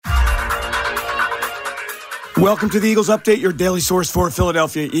Welcome to the Eagles Update, your daily source for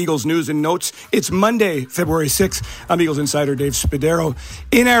Philadelphia Eagles news and notes. It's Monday, February 6th. I'm Eagles insider Dave Spadaro.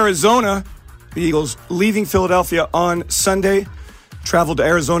 In Arizona, the Eagles leaving Philadelphia on Sunday. Traveled to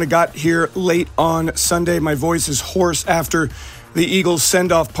Arizona, got here late on Sunday. My voice is hoarse after the Eagles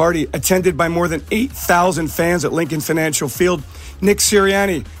send-off party, attended by more than 8,000 fans at Lincoln Financial Field. Nick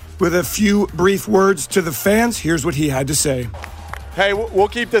Sirianni, with a few brief words to the fans, here's what he had to say. Hey, we'll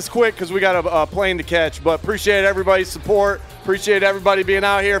keep this quick because we got a plane to catch, but appreciate everybody's support. Appreciate everybody being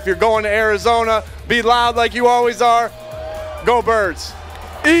out here. If you're going to Arizona, be loud like you always are. Go Birds.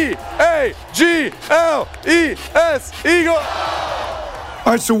 E-A-G-L-E-S, Eagle. All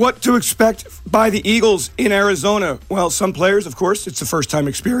right, so what to expect by the Eagles in Arizona? Well, some players, of course, it's a first-time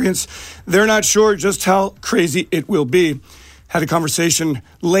experience. They're not sure just how crazy it will be. Had a conversation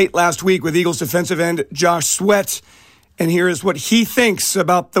late last week with Eagles defensive end Josh Sweat, and here is what he thinks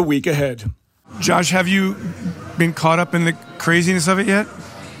about the week ahead. Josh, have you been caught up in the craziness of it yet?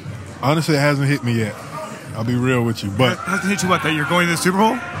 Honestly, it hasn't hit me yet. I'll be real with you. But it hasn't hit you what, that you're going to the Super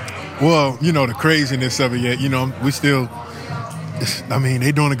Bowl? Well, the craziness of it yet. We still,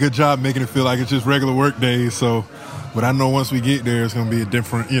 they're doing a good job making it feel like it's just regular work days. So, but I know once we get there, it's going to be a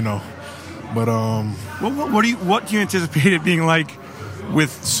different, But what do you anticipate it being like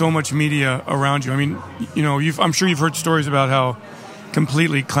with so much media around you? I mean, I'm sure you've heard stories about how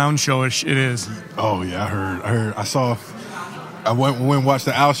completely clown showish it is. Oh yeah, I heard. I went and watched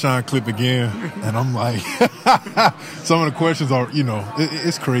the Alshon clip again, and I'm like, some of the questions are,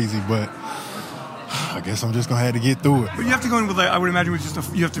 it's crazy, but I guess I'm just gonna have to get through it. But you have to go in with, I would imagine,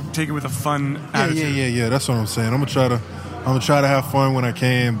 you have to take it with a fun attitude. Yeah. That's what I'm saying. I'm gonna try to have fun when I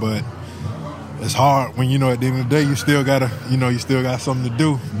can, but it's hard when at the end of the day you still got something to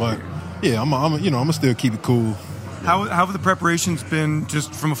do. But yeah, I'm gonna still keep it cool. How have the preparations been,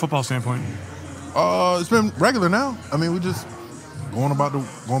 just from a football standpoint? It's been regular now. We just going about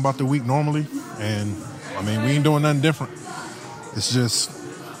the week normally, and we ain't doing nothing different. It's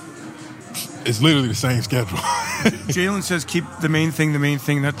literally the same schedule. Jalen says keep the main thing.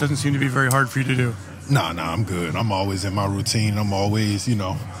 That doesn't seem to be very hard for you to do. No, I'm good. I'm always in my routine. I'm always,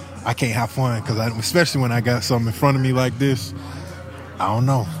 I can't have fun because especially when I got something in front of me like this. I don't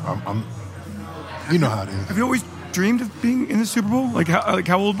know. I'm you know how it is. Have you always dreamed of being in the Super Bowl?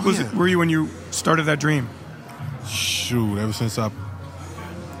 How old were you when you started that dream? Probably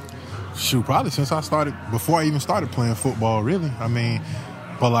since I started, before I even started playing football, really.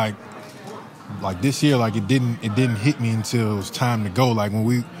 But like this year, it didn't hit me until it was time to go. Like when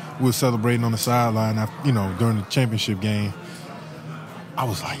we were celebrating on the sideline, during the championship game, I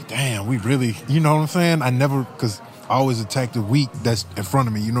was like, damn, we really, you know what I'm saying? Because I always attack the week that's in front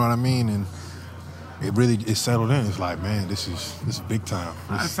of me, you know what I mean? And it settled in. It's like, man, this is big time.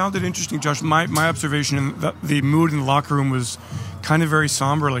 I found it interesting, Josh. My observation in the mood in the locker room was kind of very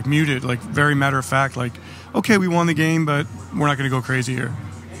somber, muted, very matter of fact, okay, we won the game, but we're not going to go crazy here.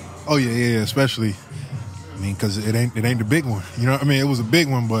 Oh yeah, especially, because it ain't the big one. It was a big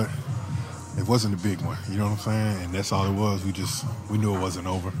one, but it wasn't the big one. You know what I'm saying? And that's all it was. We knew it wasn't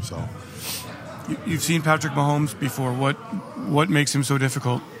over. So you've seen Patrick Mahomes before. What makes him so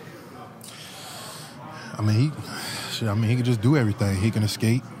difficult? He can just do everything. He can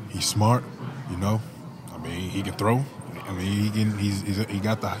escape. He's smart. He can throw. He's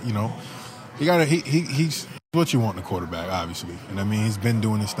what you want in a quarterback, obviously. And he's been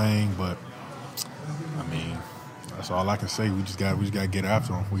doing his thing, but that's all I can say. We just got to get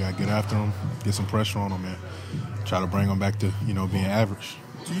after him. We got to get after him, get some pressure on him, and try to bring him back to being average.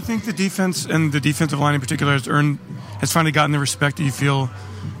 Do you think the defense and the defensive line in particular has finally gotten the respect that you feel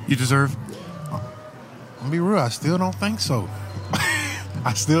you deserve? I'm gonna be real. I still don't think so.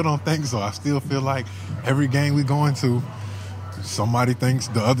 I still feel like every game we go into, somebody thinks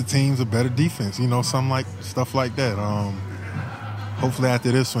the other team's a better defense. Stuff like that. Hopefully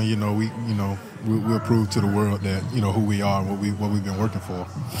after this one, we'll prove to the world that who we are and what we've been working for.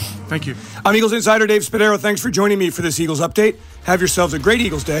 Thank you. I'm Eagles insider Dave Spadaro. Thanks for joining me for this Eagles update. Have yourselves a great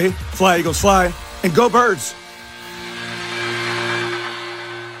Eagles day. Fly, Eagles, fly, and go Birds.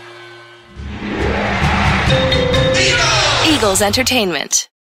 Eagles Entertainment.